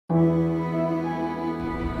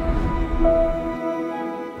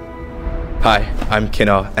Hi, I'm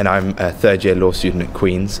Kinnar and I'm a third-year law student at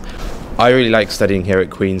Queen's. I really like studying here at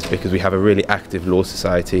Queen's because we have a really active law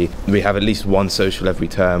society. We have at least one social every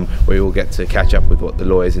term where we all get to catch up with what the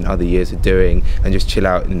lawyers in other years are doing and just chill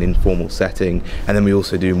out in an informal setting. And then we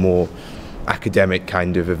also do more academic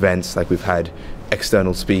kind of events, like we've had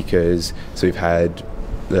external speakers, so we've had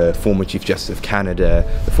the former Chief Justice of Canada,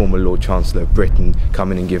 the former Lord Chancellor of Britain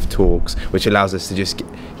come in and give talks, which allows us to just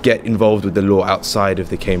get involved with the law outside of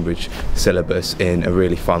the Cambridge syllabus in a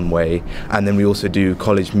really fun way. And then we also do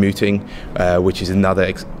college mooting, which is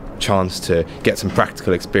another chance to get some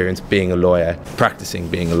practical experience being a lawyer, practicing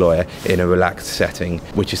being a lawyer in a relaxed setting,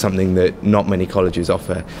 which is something that not many colleges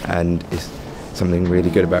offer and is something really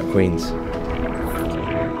good about Queen's.